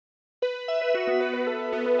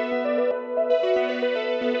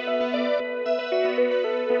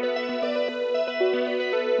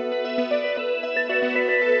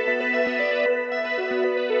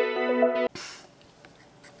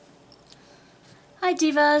Hi,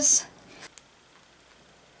 divas.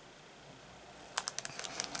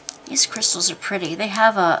 These crystals are pretty. They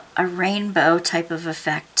have a rainbow type of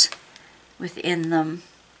effect within them.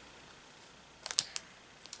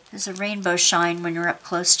 There's a rainbow shine when you're up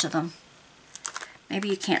close to them. Maybe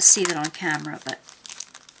you can't see that on camera, but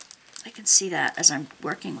I can see that as I'm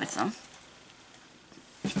working with them.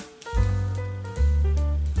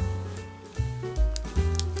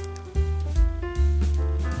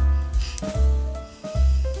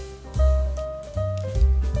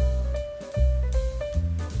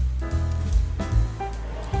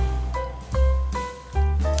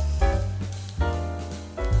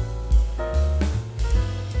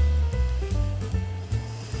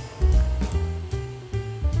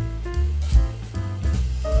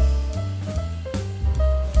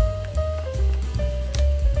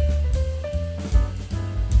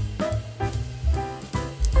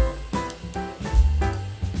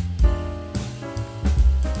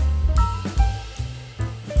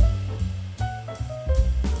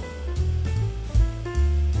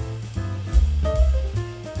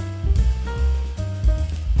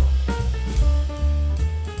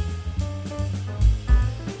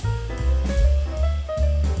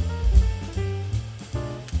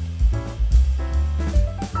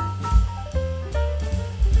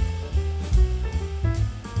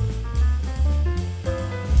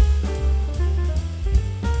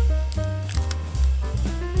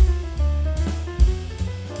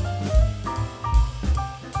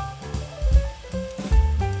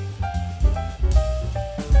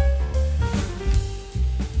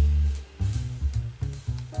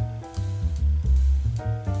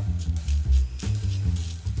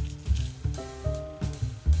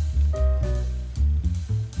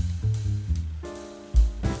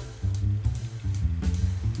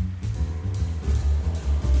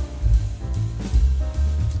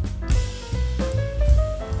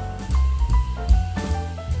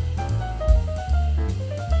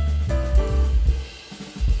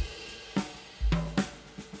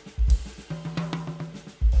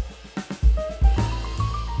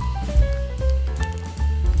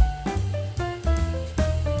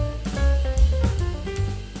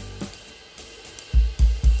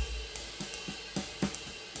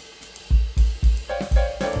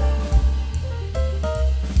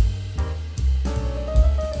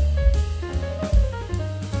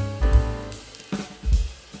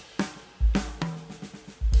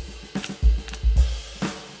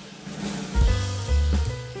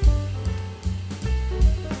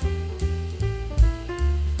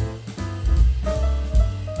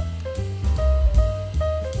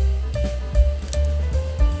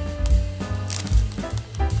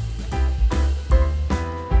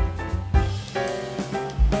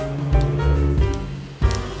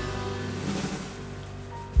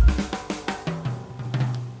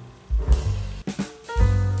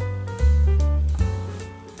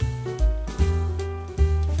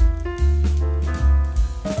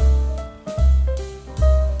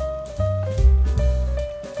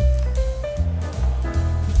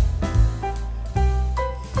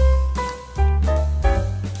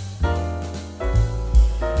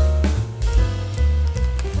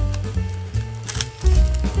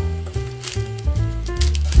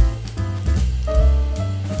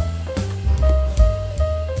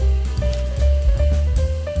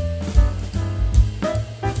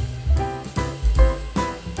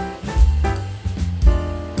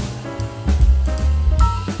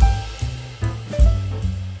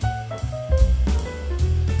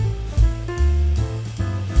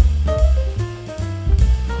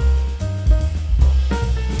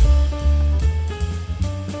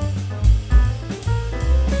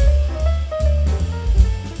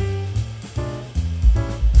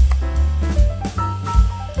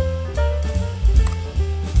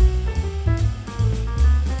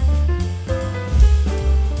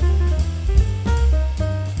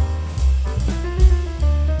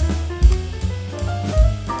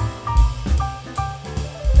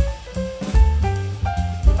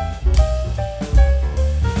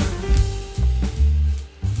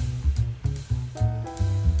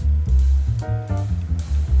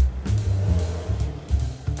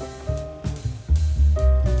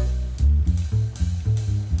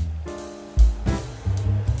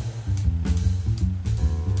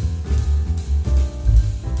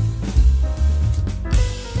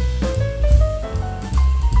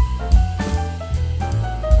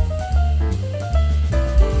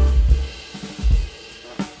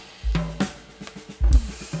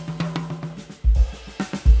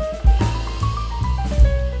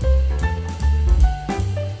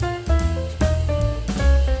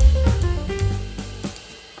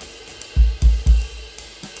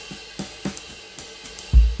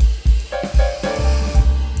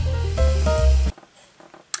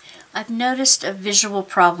 noticed a visual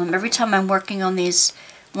problem. Every time I'm working on these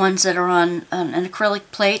ones that are on an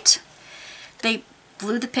acrylic plate, they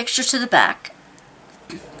glue the picture to the back.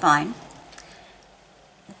 Fine.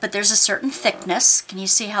 But there's a certain thickness. Can you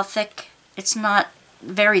see how thick? It's not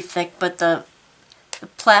very thick, but the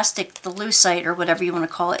plastic, the lucite, or whatever you want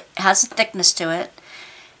to call it, has a thickness to it.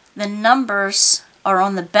 The numbers are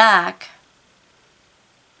on the back.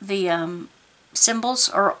 The symbols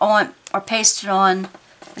are pasted on,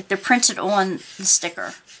 like they're printed on the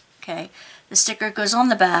sticker. Okay, the sticker goes on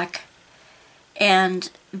the back, and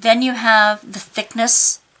then you have the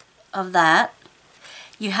thickness of that.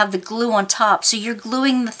 You have the glue on top, so you're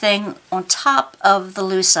gluing the thing on top of the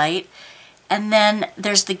lucite, and then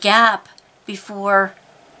there's the gap before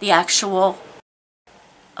the actual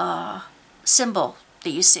symbol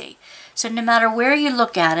that you see. So no matter where you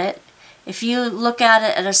look at it, if you look at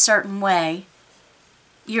it a certain way,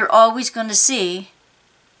 you're always going to see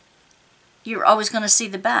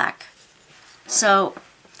the back. So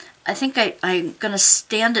I think I'm going to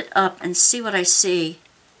stand it up and see what I see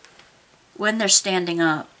when they're standing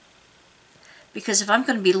up. Because if I'm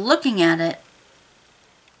going to be looking at it,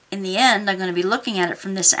 in the end, I'm going to be looking at it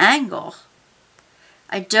from this angle.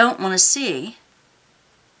 I don't want to see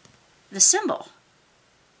the symbol.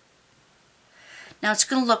 Now it's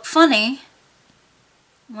going to look funny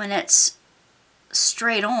when it's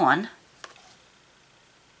straight on,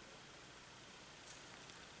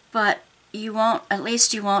 but you won't, at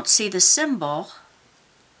least you won't see the symbol.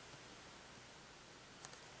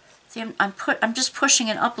 See, I'm just pushing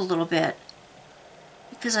it up a little bit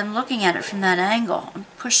because I'm looking at it from that angle. I'm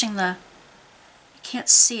pushing I can't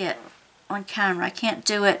see it on camera. I can't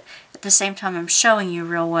do it at the same time I'm showing you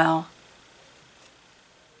real well.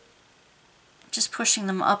 Just pushing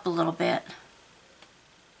them up a little bit.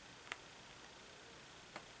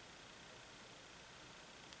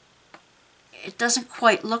 It doesn't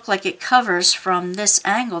quite look like it covers from this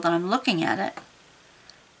angle that I'm looking at it.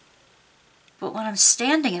 But when I'm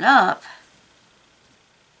standing it up,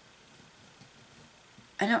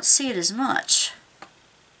 I don't see it as much.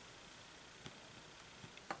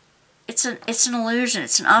 It's an illusion.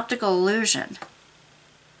 It's an optical illusion,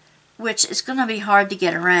 which is going to be hard to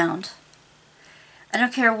get around. I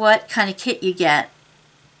don't care what kind of kit you get,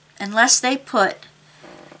 unless they put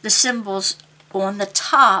the symbols on the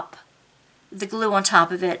top, the glue on top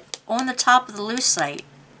of it, on the top of the lucite,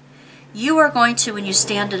 you are going to, when you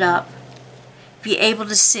stand it up, be able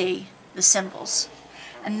to see the symbols.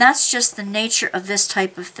 And that's just the nature of this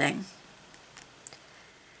type of thing.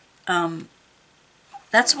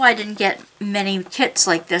 That's why I didn't get many kits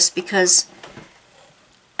like this, because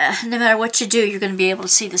no matter what you do, you're going to be able to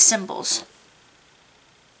see the symbols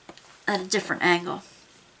at a different angle.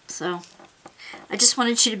 So I just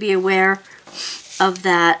wanted you to be aware of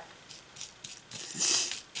that.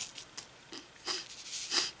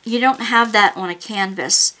 You don't have that on a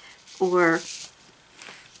canvas or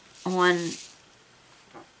on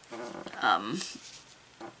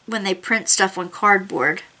when they print stuff on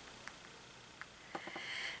cardboard,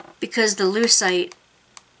 because the lucite,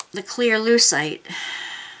 the clear lucite,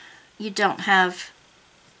 you don't have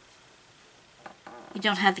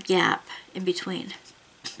the gap in between.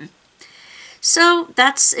 So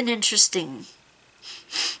that's an interesting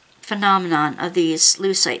phenomenon of these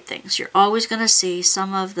lucite things. You're always going to see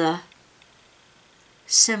some of the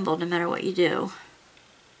symbol no matter what you do.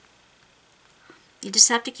 You just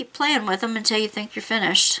have to keep playing with them until you think you're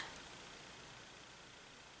finished.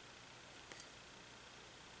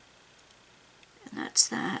 And that's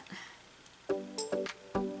that.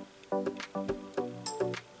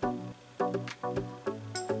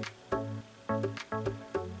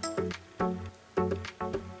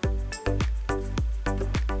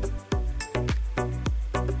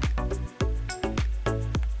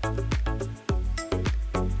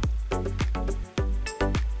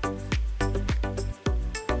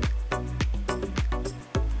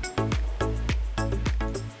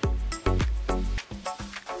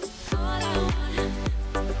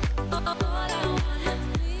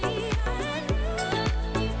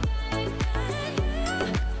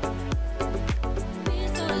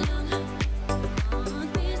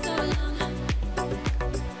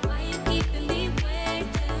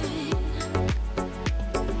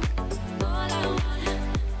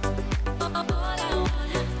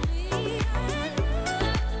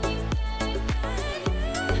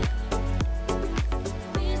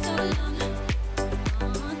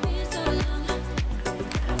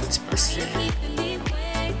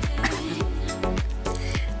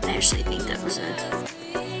 I actually think that was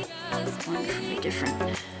one from a different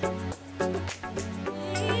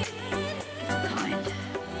kind.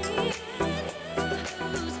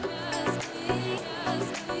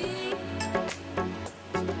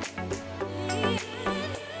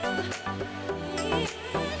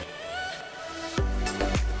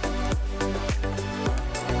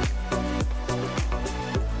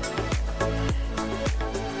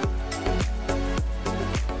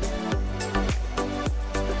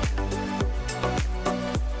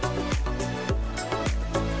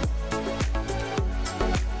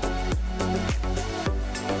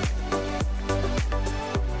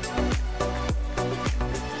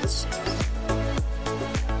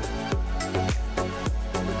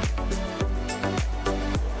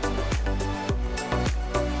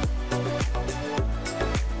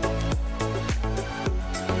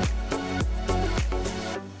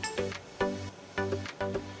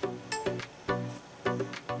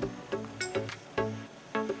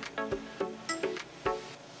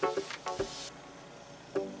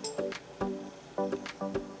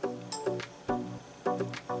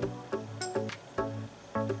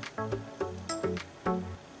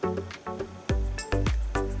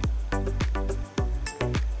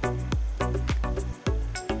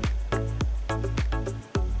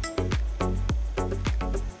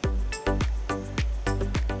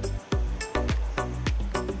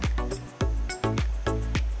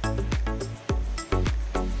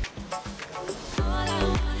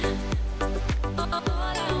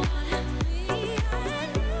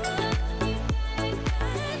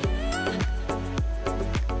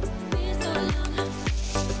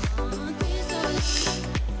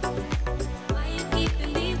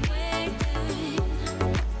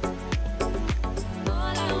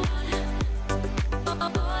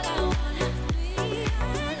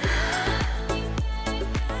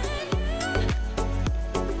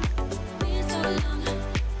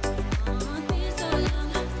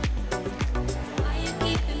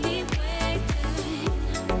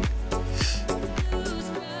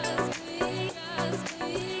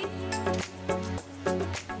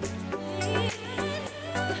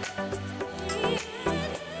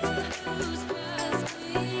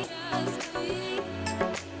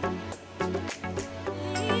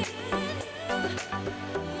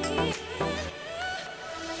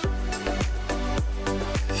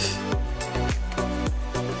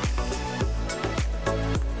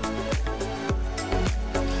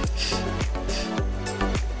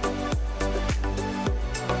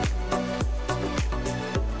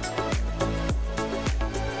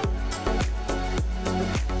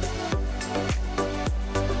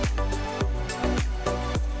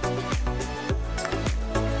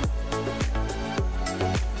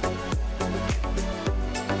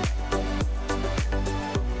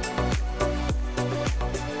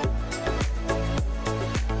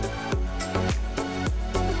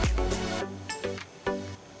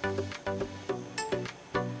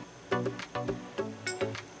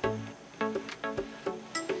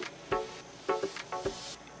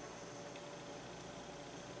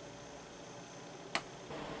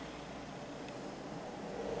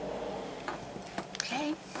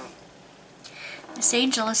 This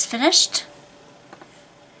angel is finished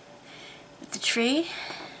with the tree.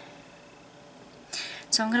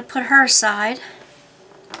 So I'm going to put her aside.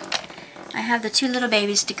 I have the two little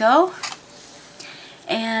babies to go.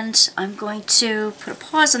 And I'm going to put a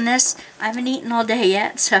pause on this. I haven't eaten all day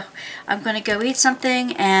yet, so I'm going to go eat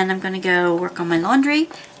something and I'm going to go work on my laundry.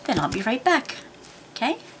 Then I'll be right back.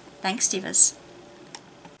 Okay? Thanks, Divas.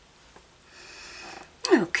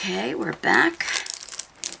 Okay, we're back.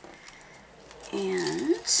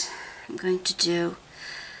 And I'm going to do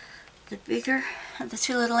the bigger of the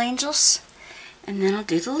two little angels. And then I'll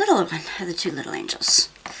do the little one of the two little angels.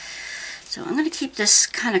 So I'm going to keep this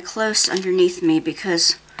kind of close underneath me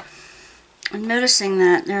because I'm noticing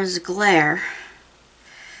that there's glare,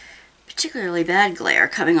 particularly bad glare,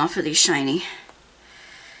 coming off of these shiny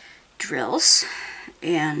drills.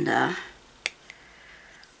 And I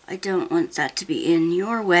don't want that to be in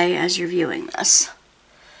your way as you're viewing this.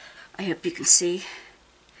 I hope you can see.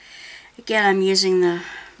 Again, I'm using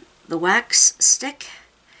the wax stick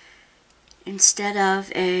instead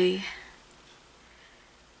of a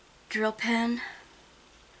drill pen.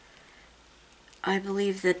 I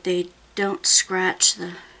believe that they don't scratch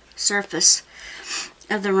the surface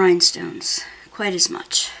of the rhinestones quite as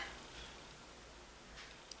much.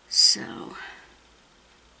 So,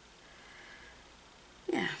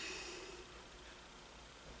 yeah.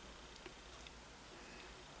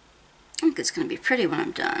 I think it's going to be pretty when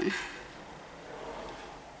I'm done.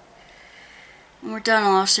 When we're done,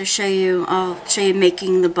 I'll also show you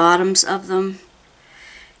making the bottoms of them.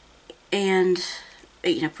 And,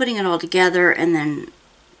 you know, putting it all together and then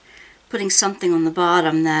putting something on the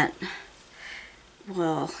bottom that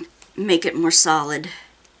will make it more solid.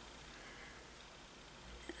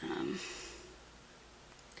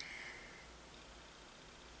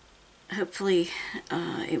 Hopefully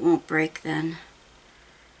it won't break then.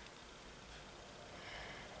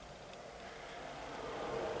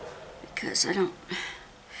 Because I don't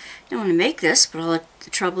want to make this, but I'll have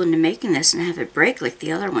the trouble into making this and have it break like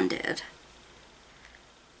the other one did.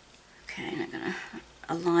 Okay, and I'm going to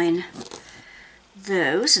align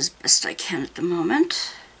those as best I can at the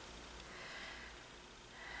moment.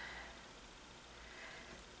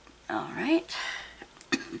 Alright.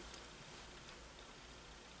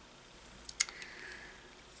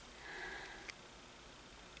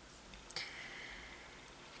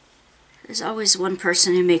 There's always one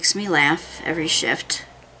person who makes me laugh every shift.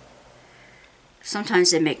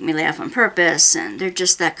 Sometimes they make me laugh on purpose, and they're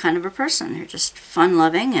just that kind of a person. They're just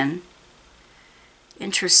fun-loving and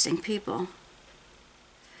interesting people.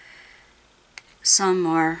 Some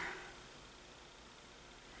are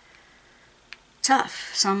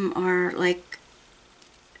tough. Some are like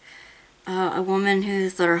a woman who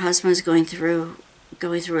thought her husband was going through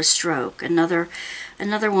a stroke. Another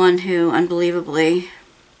one who, unbelievably,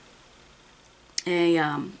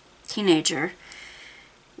 a teenager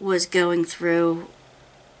was going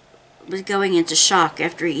into shock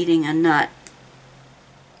after eating a nut,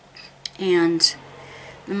 and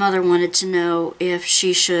the mother wanted to know if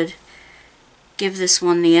she should give this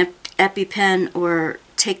one the EpiPen or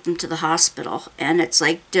take them to the hospital. And it's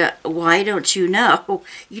like, why don't you know?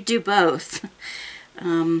 You do both.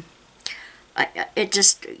 It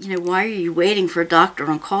just, you know, why are you waiting for a doctor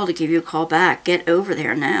on call to give you a call back? Get over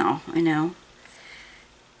there now. I know.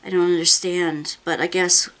 I don't understand, but I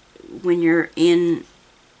guess when you're in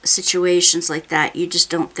situations like that, you just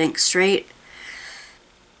don't think straight.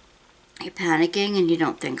 You're panicking and you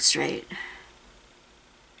don't think straight.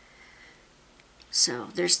 So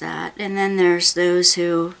there's that. And then there's those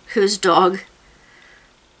whose dog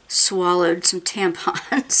swallowed some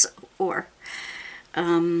tampons or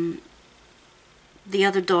the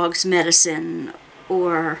other dog's medicine,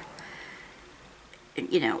 or,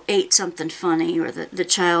 you know, ate something funny, or the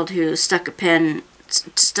child who stuck a pen, he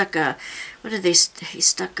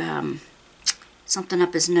stuck something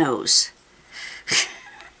up his nose.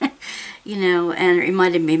 You know, and it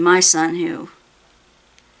reminded me of my son, who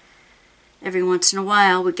every once in a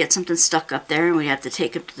while would get something stuck up there and we'd have to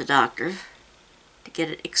take him to the doctor to get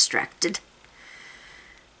it extracted.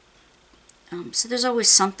 So there's always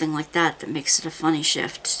something like that makes it a funny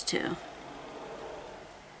shift, too.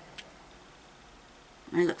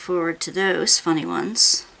 I look forward to those funny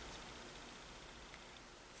ones.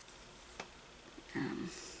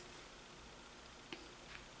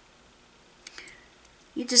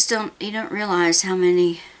 You don't realize how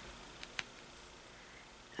many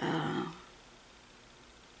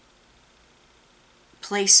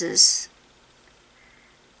places,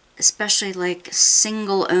 especially like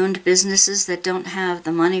single-owned businesses that don't have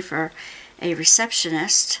the money for a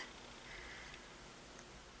receptionist,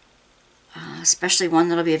 especially one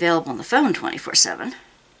that'll be available on the phone 24/7.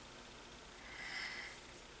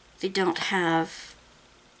 They don't have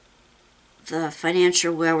the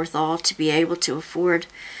financial wherewithal to be able to afford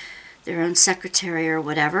their own secretary or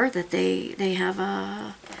whatever, that they have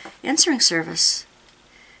a answering service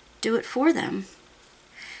do it for them.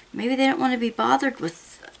 Maybe they don't want to be bothered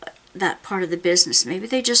with that part of the business. Maybe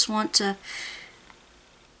they just want to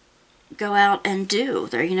go out and do.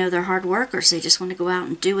 They're hard workers. They just want to go out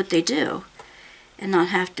and do what they do and not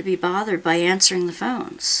have to be bothered by answering the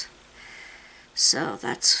phones. So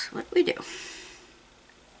that's what we do.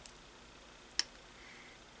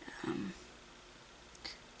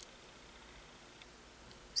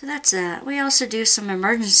 So that's that. We also do some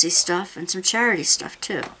emergency stuff and some charity stuff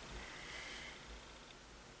too,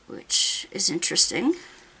 which is interesting.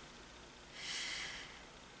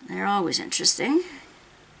 They're always interesting.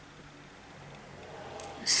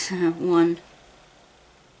 One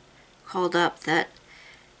called up that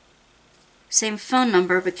same phone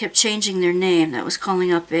number but kept changing their name. That was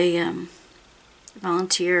calling up a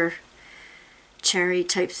volunteer charity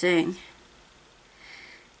type thing.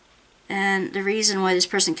 And the reason why this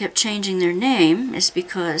person kept changing their name is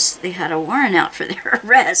because they had a warrant out for their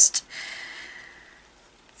arrest.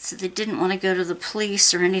 So they didn't want to go to the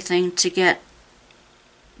police or anything to get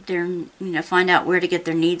their, find out where to get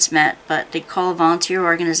their needs met, but they'd call a volunteer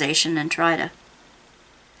organization and try to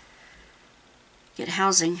get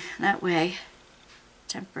housing that way,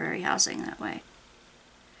 temporary housing that way.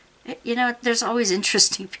 There's always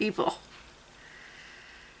interesting people.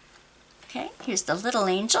 Okay, here's the little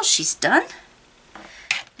angel. She's done.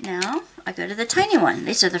 Now I go to the tiny one.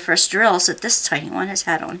 These are the first drills that this tiny one has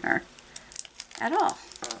had on her at all.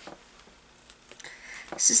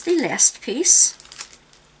 This is the last piece.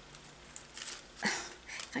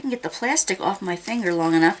 If I can get the plastic off my finger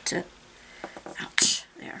long enough to... Ouch,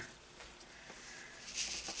 there.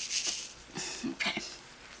 Okay.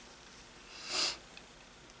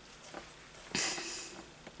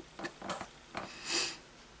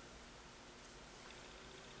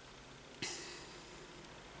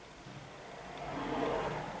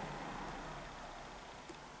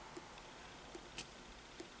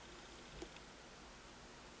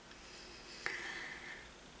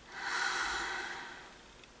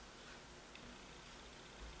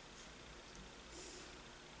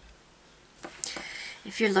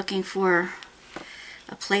 If you're looking for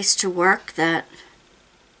a place to work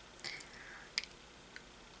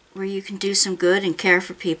where you can do some good and care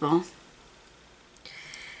for people,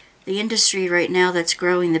 the industry right now that's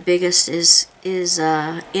growing the biggest is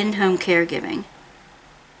in-home caregiving.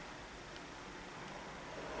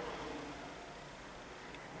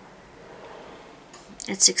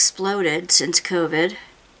 It's exploded since COVID.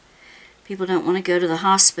 People don't want to go to the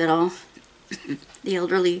hospital. The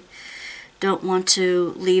elderly don't want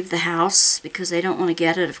to leave the house because they don't want to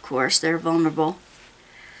get it, of course. They're vulnerable.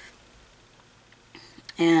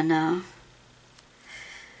 And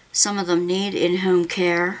some of them need in-home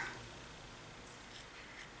care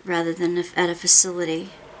rather than at a facility.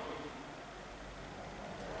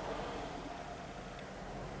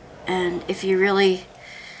 And if you really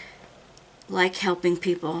like helping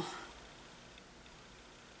people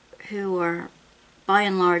who are by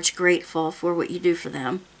and large grateful for what you do for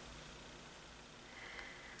them,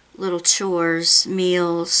 little chores,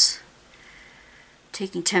 meals,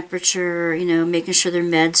 taking temperature, making sure their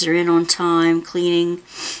meds are in on time, cleaning,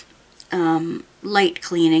 light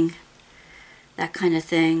cleaning, that kind of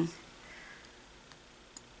thing.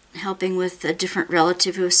 Helping with a different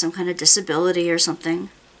relative who has some kind of disability or something.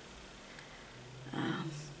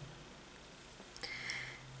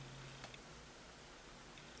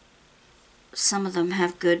 Some of them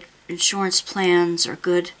have good insurance plans or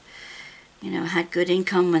good, had good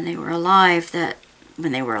income when they were alive.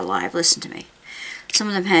 Listen to me. Some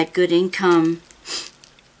of them had good income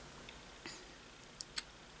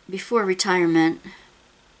before retirement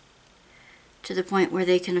to the point where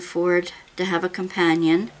they can afford to have a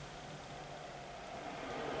companion.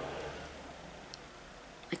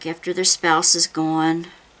 Like after their spouse is gone.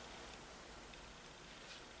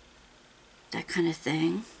 That kind of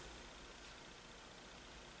thing.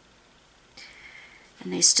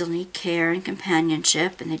 And they still need care and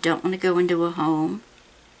companionship, and they don't want to go into a home.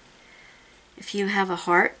 If you have a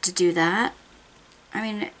heart to do that,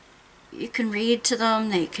 you can read to them,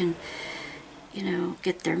 they can,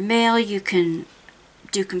 get their mail, you can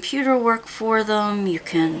do computer work for them, you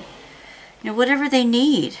can, whatever they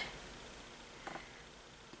need.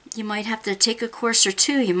 You might have to take a course or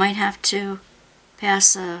two, you might have to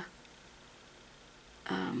pass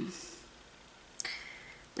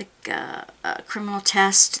like a criminal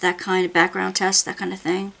test, that kind of background test, that kind of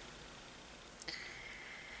thing.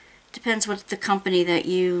 Depends what the company that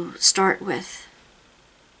you start with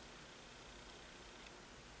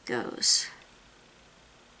goes.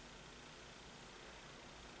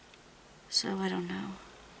 So I don't know.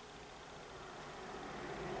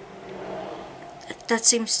 That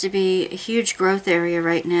seems to be a huge growth area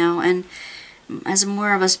right now, and as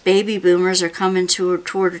more of us baby boomers are coming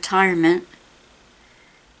toward retirement,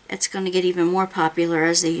 it's going to get even more popular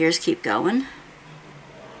as the years keep going.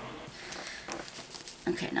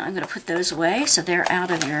 Okay, now I'm going to put those away so they're out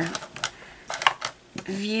of your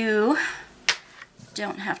view.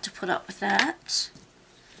 Don't have to put up with that.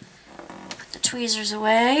 Put the tweezers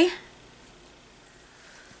away.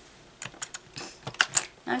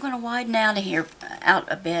 Now I'm going to widen out of here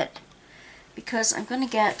a bit because I'm going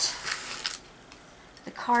to get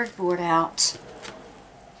the cardboard out.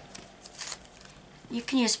 You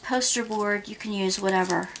can use poster board, you can use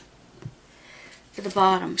whatever for the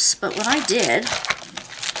bottoms. But what I did,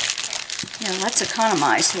 let's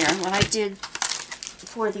economize here. What I did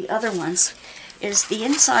for the other ones is the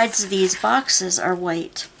insides of these boxes are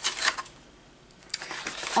white.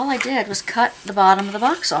 All I did was cut the bottom of the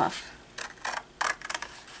box off.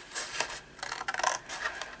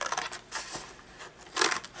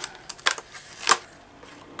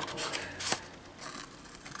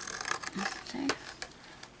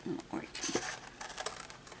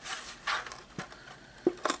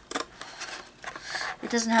 It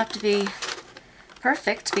doesn't have to be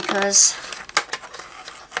perfect because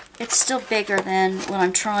it's still bigger than what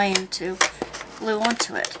I'm trying to glue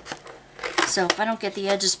onto it. So if I don't get the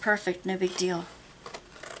edges perfect, no big deal.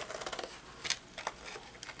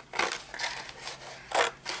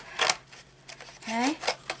 Okay.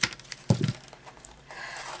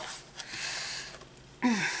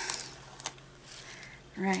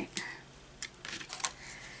 Right.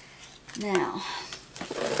 Now,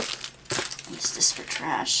 use this for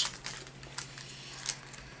trash.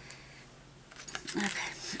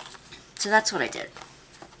 Okay, so that's what I did.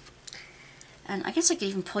 And I guess I could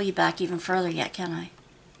even pull you back even further yet, can I?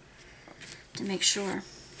 To make sure.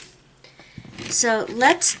 So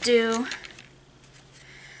let's put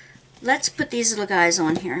these little guys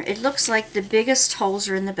on here. It looks like the biggest holes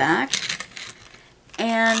are in the back,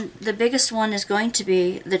 and the biggest one is going to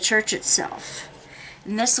be the church itself.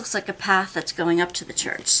 And this looks like a path that's going up to the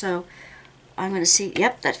church. So I'm going to see,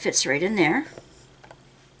 yep, that fits right in there.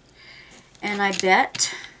 And I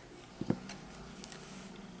bet,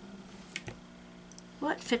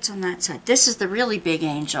 what fits on that side? This is the really big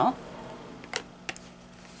angel.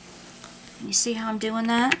 You see how I'm doing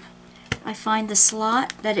that? I find the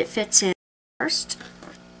slot that it fits in first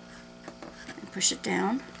and push it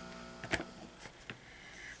down.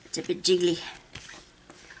 It's a bit jiggly.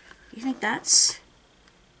 You think that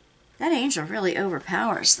angel really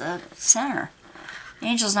overpowers the center? The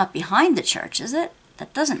angel's not behind the church, is it?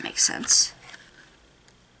 That doesn't make sense.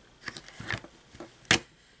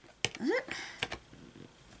 Is it?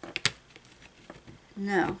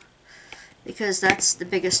 No, because that's the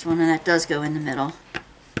biggest one and that does go in the middle.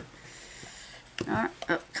 Oh,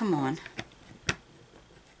 come on.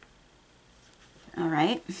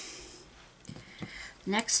 Alright.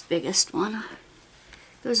 Next biggest one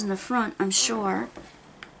goes in the front, I'm sure.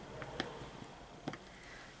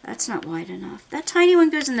 That's not wide enough. That tiny one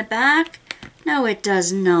goes in the back? No, it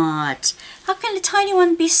does not. How can a tiny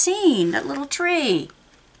one be seen? That little tree.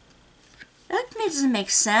 That doesn't make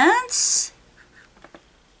sense.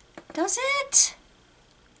 Does it?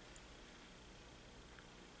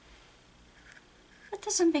 That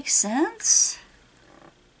doesn't make sense.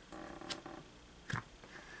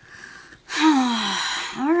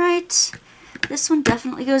 Alright. This one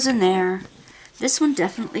definitely goes in there. This one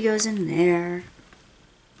definitely goes in there.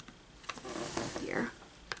 Here.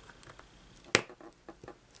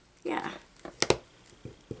 Yeah.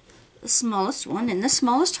 The smallest one in the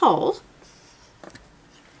smallest hole.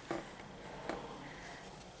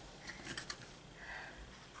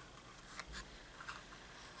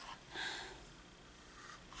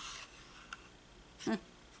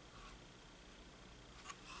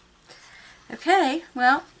 Okay,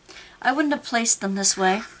 well, I wouldn't have placed them this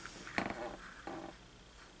way.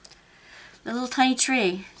 The little tiny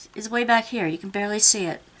tree is way back here. You can barely see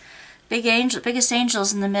it. Biggest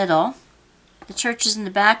angel's in the middle. The church is in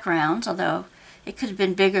the background, although it could have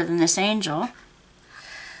been bigger than this angel.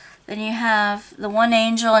 Then you have the one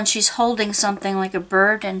angel, and she's holding something like a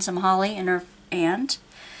bird and some holly in her hand.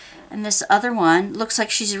 And this other one looks like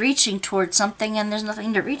she's reaching toward something, and there's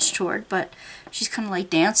nothing to reach toward, but she's kind of like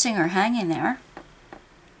dancing or hanging there.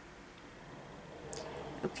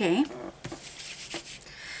 Okay.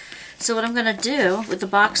 So what I'm going to do with the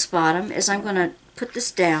box bottom is I'm going to put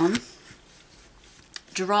this down,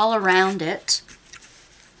 draw around it.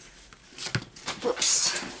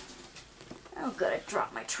 Whoops. Oh good, I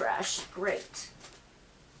dropped my trash. Great.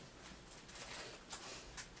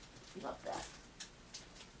 Love that.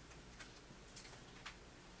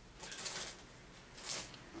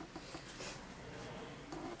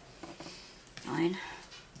 Fine.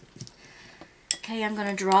 Okay, I'm going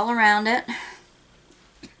to draw around it.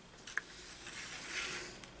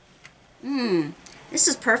 This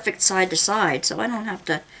is perfect side to side, so I don't have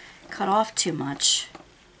to cut off too much.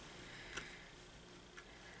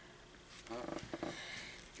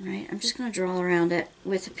 Alright, I'm just going to draw around it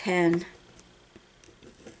with a pen.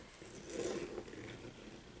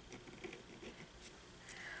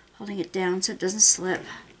 Holding it down so it doesn't slip.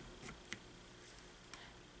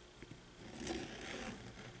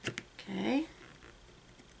 Okay.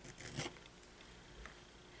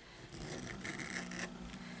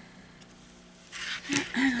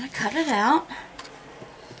 I'm going to cut it out.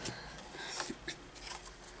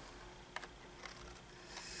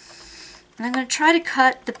 And I'm going to try to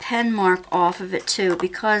cut the pen mark off of it too,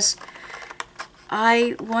 because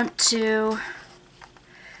I want to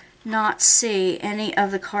not see any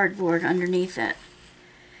of the cardboard underneath it.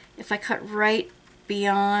 If I cut right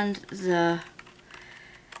beyond the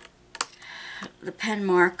pen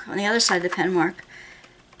mark, on the other side of the pen mark,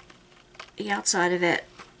 the outside of it,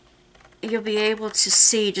 you'll be able to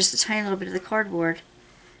see just a tiny little bit of the cardboard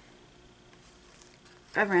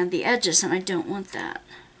around the edges, and I don't want that.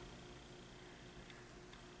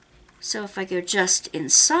 So if I go just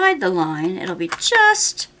inside the line, it'll be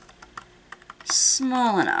just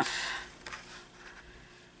small enough.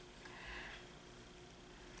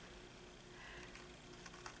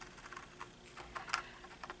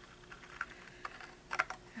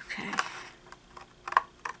 Okay.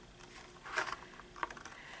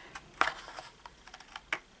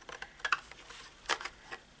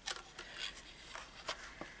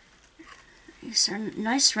 These are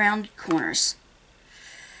nice round corners.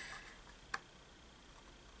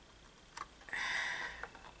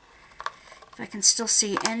 If I can still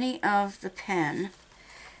see any of the pen,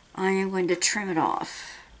 I am going to trim it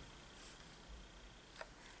off.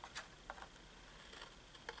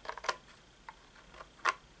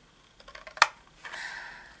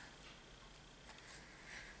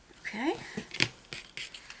 Okay.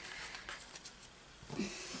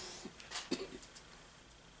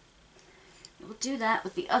 We'll do that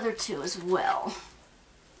with the other two as well.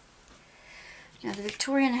 Now the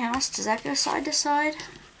Victorian house, does that go side to side?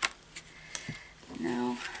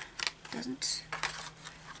 No, it doesn't.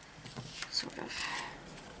 Sort of.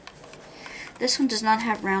 This one does not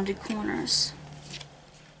have rounded corners.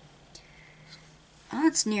 Oh,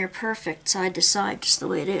 it's near perfect side to side, just the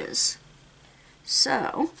way it is.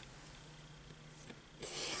 So,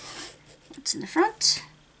 what's in the front?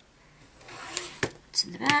 What's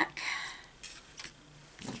in the back?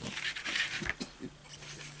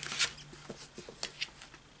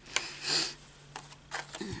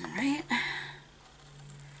 Alright.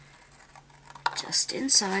 Just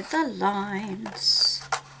inside the lines.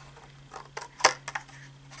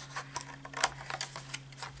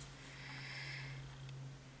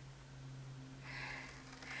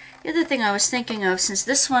 The other thing I was thinking of, since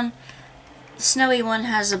this one, the snowy one,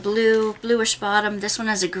 has a bluish bottom, this one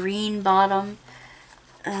has a green bottom,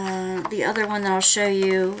 the other one that I'll show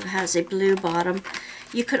you has a blue bottom.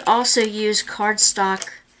 You could also use cardstock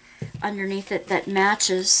underneath it that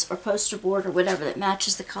matches, or poster board or whatever, that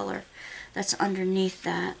matches the color that's underneath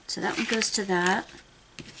that. So that one goes to that.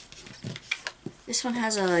 This one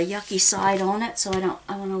has a yucky side on it, so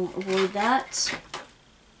I want to avoid that.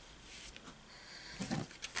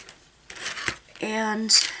 And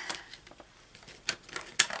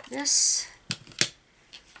this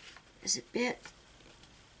is a bit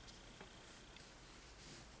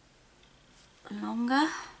longer.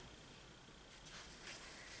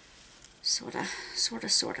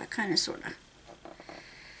 Sorta, kinda.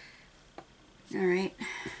 Alright.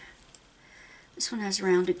 This one has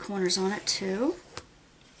rounded corners on it too.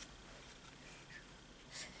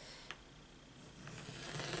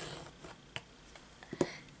 I'm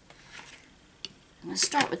going to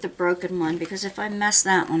start with the broken one, because if I mess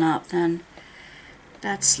that one up, then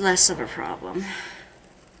that's less of a problem.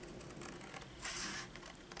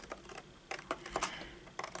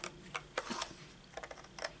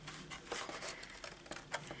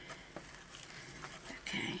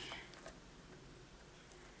 Okay.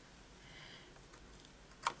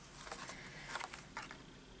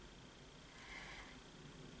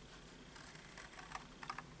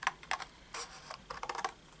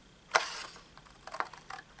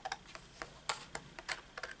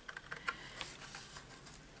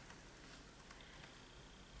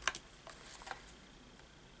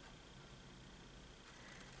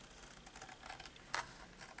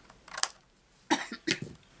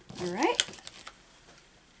 Alright.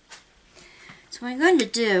 So what I'm going to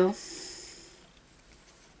do,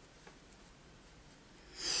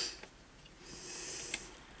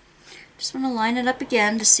 just want to line it up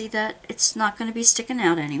again to see that it's not going to be sticking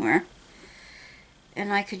out anywhere.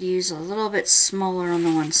 And I could use a little bit smaller on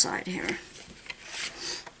the one side here.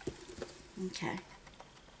 Okay.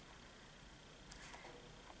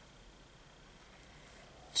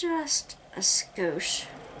 Just a skosh,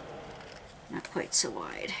 not quite so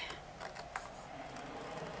wide.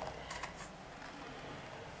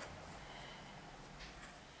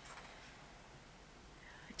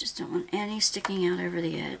 I just don't want any sticking out over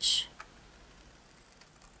the edge.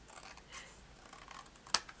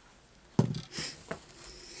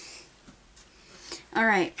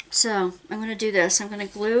 Alright, so I'm going to do this. I'm going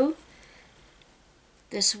to glue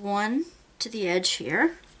this one to the edge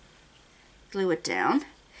here, glue it down,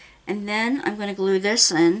 and then I'm going to glue this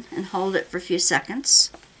in and hold it for a few seconds.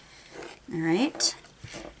 Alright,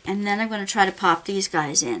 and then I'm going to try to pop these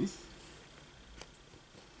guys in.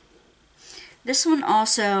 This one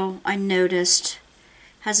also, I noticed,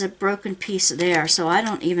 has a broken piece there, so I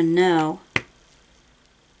don't even know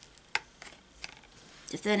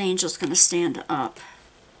if that angel's going to stand up.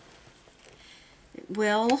 It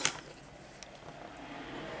will.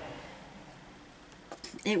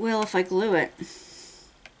 It will if I glue it.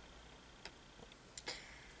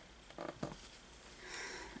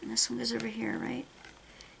 And this one goes over here, right?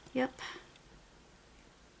 Yep.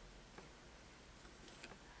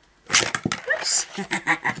 Oops.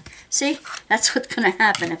 See? That's what's going to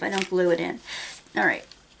happen if I don't glue it in. Alright.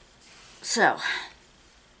 So.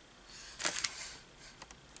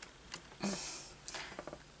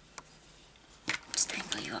 Just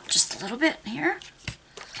angle you up just a little bit here.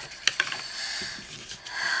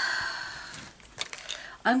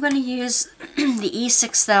 I'm going to use the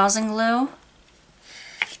E6000 glue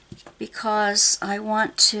because I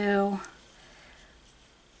want it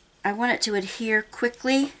to adhere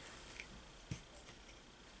quickly.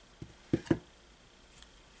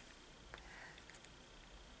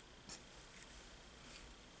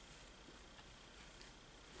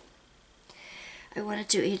 I want it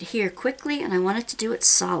to adhere quickly, and I want it to do it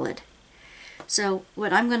solid. So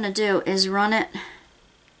what I'm going to do is run it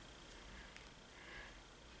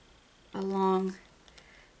along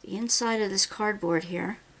the inside of this cardboard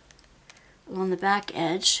here, along the back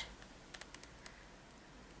edge.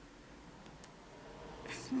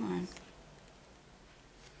 Come on.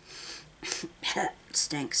 It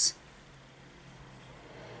stinks.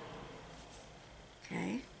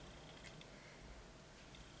 Okay.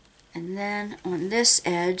 And then on this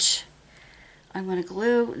edge, I'm going to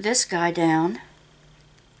glue this guy down,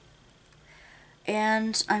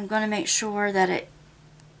 and I'm going to make sure that it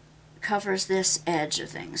covers this edge of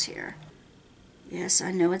things here. Yes,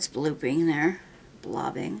 I know it's blooping there,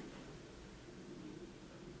 blobbing.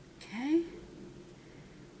 Okay.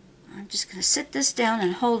 I'm just going to sit this down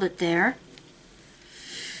and hold it there.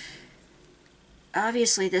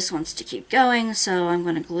 Obviously this wants to keep going, so I'm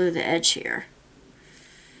going to glue the edge here.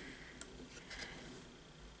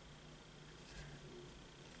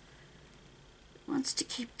 Wants to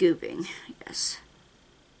keep gooping, I guess.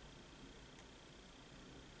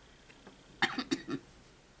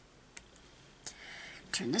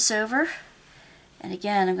 Turn this over, and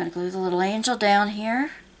again I'm going to glue the little angel down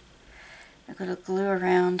here. I'm going to glue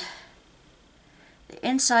around the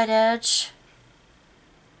inside edge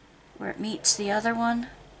where it meets the other one.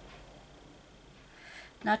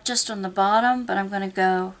 Not just on the bottom, but I'm going to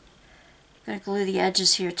glue the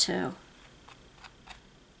edges here too,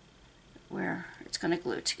 where it's going to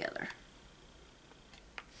glue together.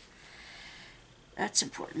 That's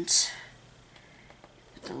important.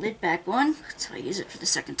 Put the lid back on, so I use it for the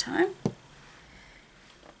second time.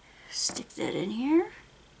 Stick that in here.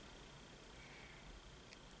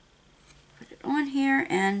 Put it on here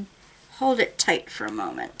and hold it tight for a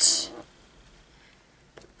moment.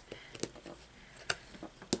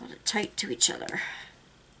 Hold it tight to each other.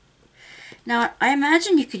 Now, I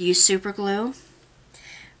imagine you could use super glue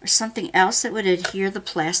or something else that would adhere the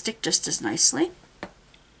plastic just as nicely.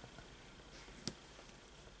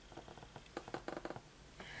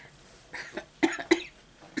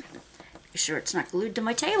 Be sure it's not glued to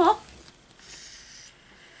my table.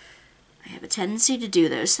 I have a tendency to do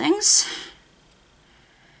those things.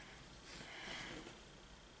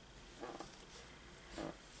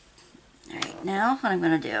 Alright, now what I'm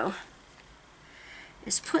going to do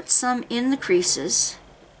is put some in the creases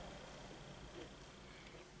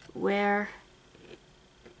where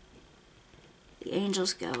the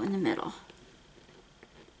angels go in the middle,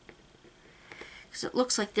 because it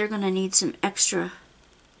looks like they're going to need some extra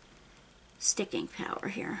sticking power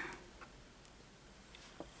here.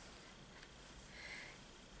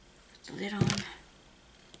 Put the lid on.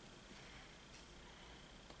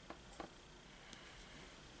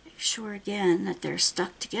 Make sure again that they're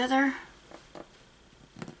stuck together.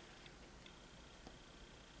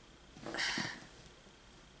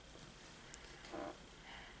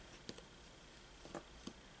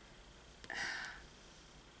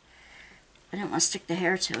 I don't want to stick the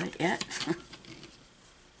hair to it yet.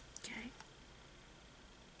 Okay.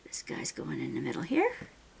 This guy's going in the middle here.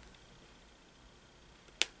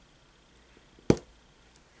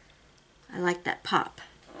 I like that pop.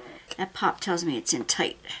 That pop tells me it's in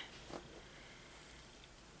tight.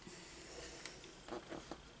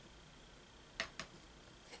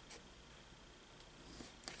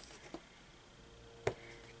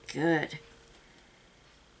 Good.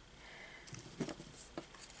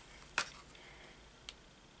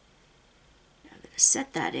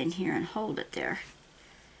 Set that in here and hold it there.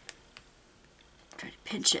 Try to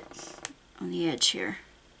pinch it on the edge here.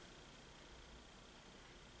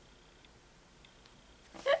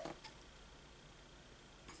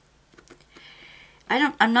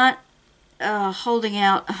 I'm not holding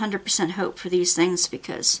out 100% hope for these things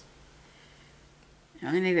because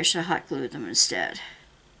maybe I should hot glue them instead.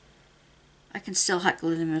 I can still hot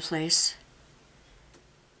glue them in place.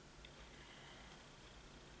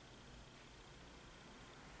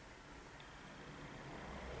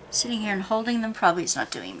 Sitting here and holding them probably is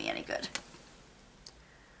not doing me any good.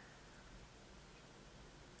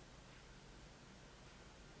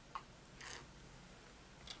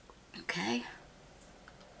 Okay.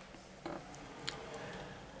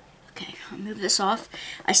 Okay, I'll move this off.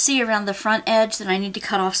 I see around the front edge that I need to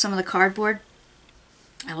cut off some of the cardboard.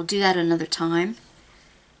 I will do that another time.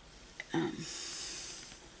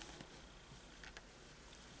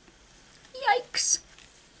 Yikes.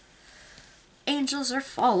 Angels are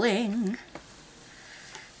falling,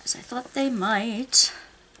 as I thought they might.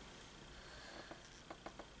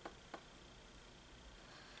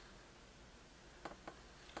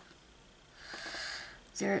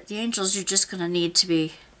 The angels are just going to need to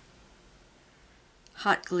be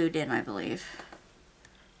hot glued in, I believe,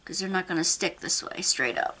 because they're not going to stick this way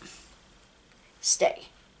straight up. Stay.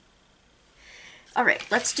 All right,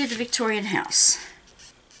 let's do the Victorian house.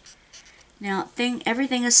 Now,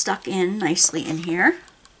 everything is stuck in nicely in here.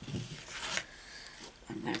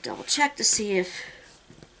 I'm going to double check to see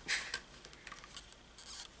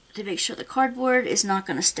to make sure the cardboard is not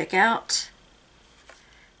going to stick out.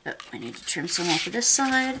 Oh, I need to trim some off of this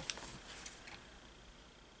side.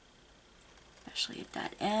 Especially at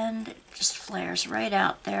that end. It just flares right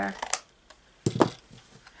out there.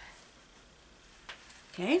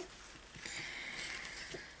 Okay.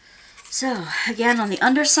 So, again, on the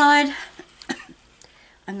underside,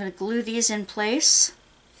 I'm going to glue these in place.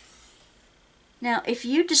 Now, if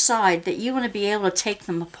you decide that you want to be able to take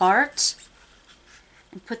them apart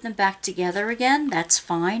and put them back together again, that's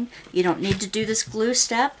fine. You don't need to do this glue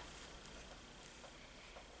step.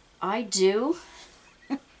 I do.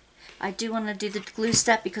 I do want to do the glue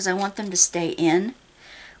step because I want them to stay in.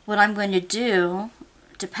 What I'm going to do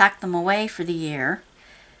to pack them away for the year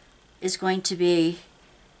is going to be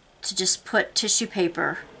to just put tissue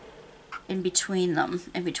paper in between them,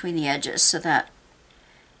 in between the edges, so that,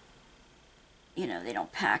 they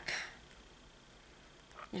don't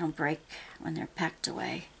break when they're packed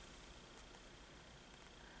away.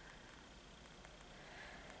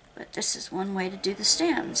 But this is one way to do the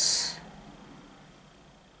stands.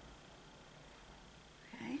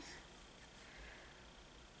 Okay.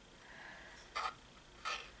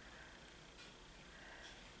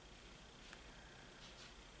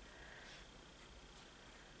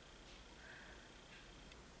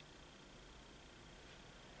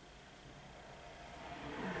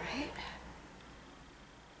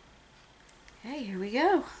 Okay, here we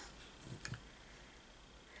go.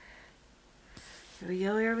 Here we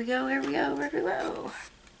go, here we go, here we go, here we go.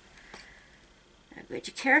 I'm going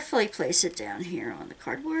to carefully place it down here on the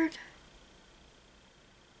cardboard.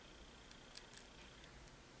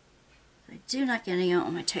 I do not get any out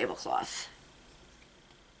on my tablecloth.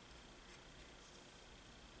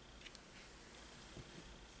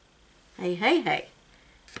 Hey, hey, hey.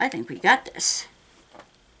 I think we got this.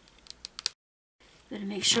 I'm going to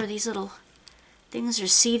make sure these little things are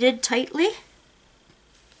seated tightly.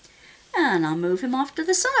 And I'll move him off to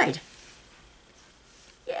the side.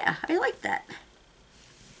 Yeah, I like that.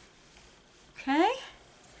 Okay.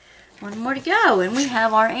 One more to go, and we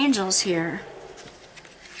have our angels here.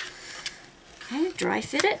 Okay, dry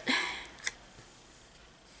fit it.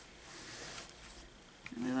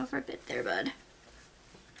 Move over a bit there, bud.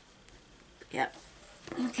 Yep.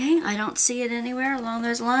 Okay, I don't see it anywhere along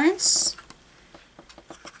those lines.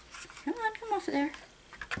 Come on, come off of there.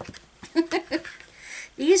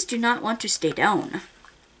 These do not want to stay down.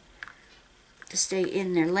 To stay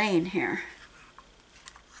in their lane here.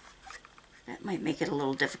 That might make it a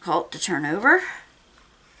little difficult to turn over.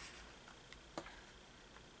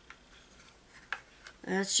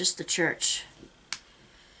 That's just the church.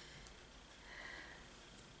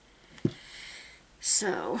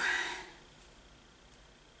 So,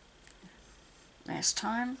 last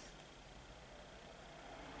time.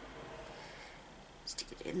 Stick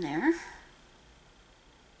it in there.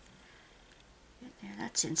 There,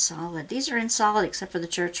 that's in solid. These are in solid except for the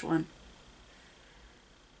church one.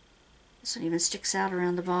 This one even sticks out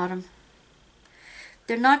around the bottom.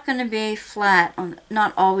 They're not going to be flat on,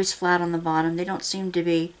 not always flat on the bottom. They don't seem to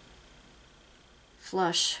be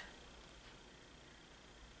flush.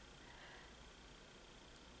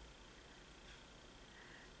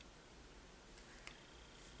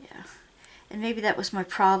 Yeah. And maybe that was my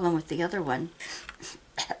problem with the other one.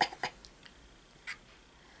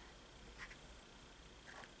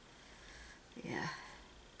 Yeah.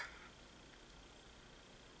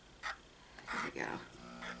 There we go.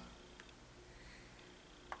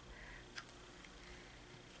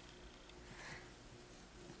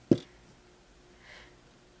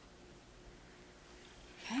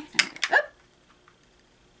 Okay, now we're up.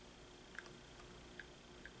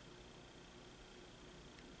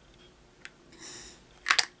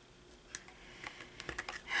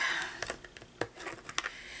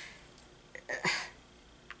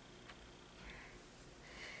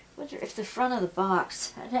 Wonder if the front of the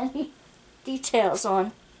box had any details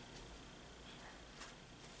on.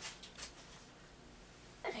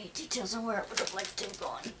 Any details on where it would have liked to have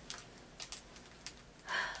gone.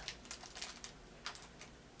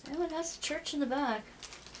 Oh, it has a church in the back.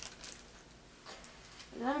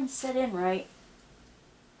 I got them set in right.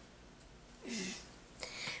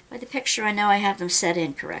 By the picture, I know I have them set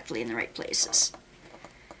in correctly in the right places.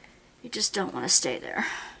 You just don't want to stay there.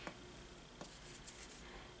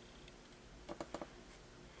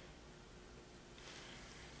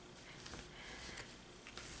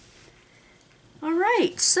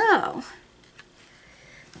 Alright, so,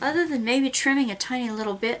 other than maybe trimming a tiny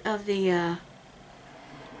little bit of the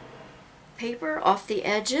paper off the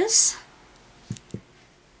edges,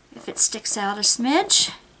 if it sticks out a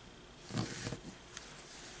smidge,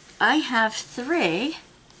 I have three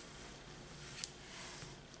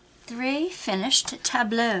finished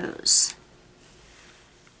tableaus.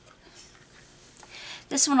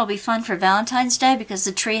 This one will be fun for Valentine's Day because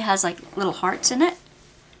the tree has like little hearts in it.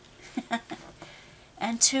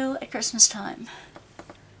 And two at Christmas time.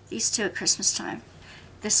 These two at Christmas time.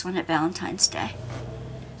 This one at Valentine's Day.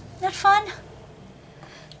 Isn't that fun?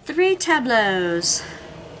 3 tableaus.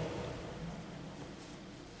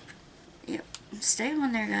 Yep, stay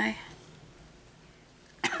on there, guy.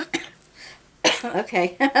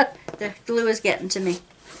 Okay, the glue is getting to me.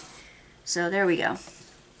 So there we go.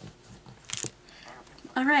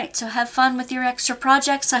 Alright, so have fun with your extra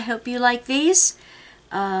projects. I hope you like these.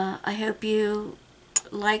 I hope you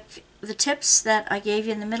like the tips that I gave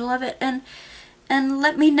you in the middle of it, and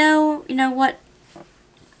let me know, you know, what,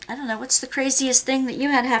 I don't know, what's the craziest thing that you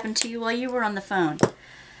had happen to you while you were on the phone.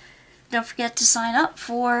 Don't forget to sign up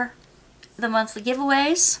for the monthly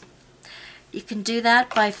giveaways. You can do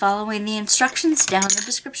that by following the instructions down in the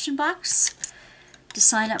description box to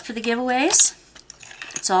sign up for the giveaways.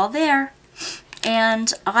 It's all there.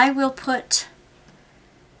 And I will put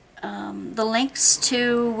the links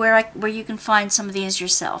to where you can find some of these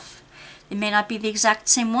yourself. They may not be the exact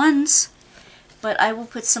same ones, but I will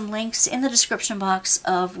put some links in the description box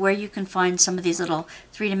of where you can find some of these little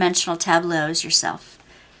 3-dimensional tableaus yourself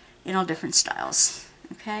in all different styles.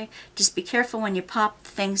 Okay? Just be careful when you pop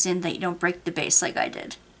things in that you don't break the base like I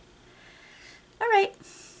did. Alright.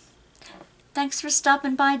 Thanks for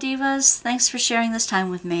stopping by, Divas. Thanks for sharing this time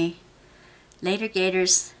with me. Later,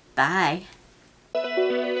 Gators. Bye.